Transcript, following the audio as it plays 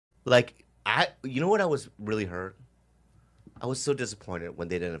Like you know what I was really hurt? I was so disappointed when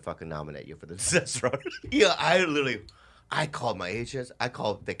they didn't fucking nominate you for the testosterone. Yeah, I called my agents. I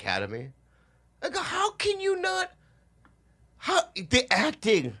called the Academy. I go, how can you not? How the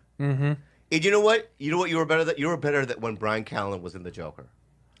acting? Mm-hmm. And you know what? You know what? You were better. You were better that when Brian Callen was in the Joker.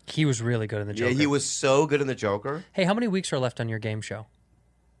 He was really good in the Joker. Yeah, he was so good in the Joker. Hey, how many weeks are left on your game show?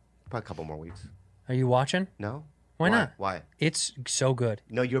 Probably a couple more weeks. Are you watching? No. Why not? Why? It's so good.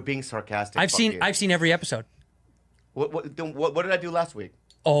 No, you're being sarcastic. I've Fuck seen you. I've seen every episode. What did I do last week?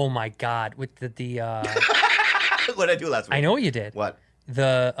 Oh my god, with the What did I do last week? I know what you did. What?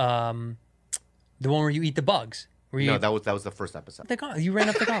 The one where you eat the bugs. Where you No, that was the first episode. you ran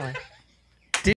up the gauntlet.